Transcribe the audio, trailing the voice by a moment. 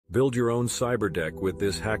Build your own Cyberdeck with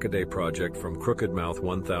this Hackaday project from Crookedmouth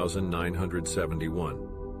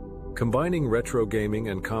 1971. Combining retro gaming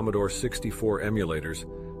and Commodore 64 emulators,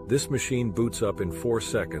 this machine boots up in 4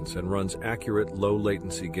 seconds and runs accurate,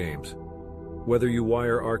 low-latency games. Whether you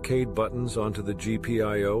wire arcade buttons onto the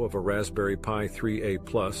GPIO of a Raspberry Pi 3A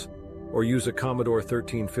Plus or use a Commodore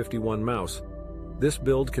 1351 mouse, this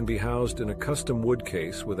build can be housed in a custom wood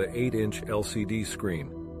case with an 8-inch LCD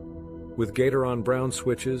screen. With Gatoron brown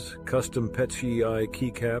switches, custom PETSCI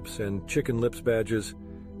keycaps, and chicken lips badges,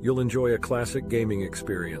 you'll enjoy a classic gaming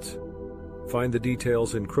experience. Find the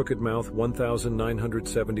details in Crookedmouth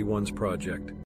 1971's project.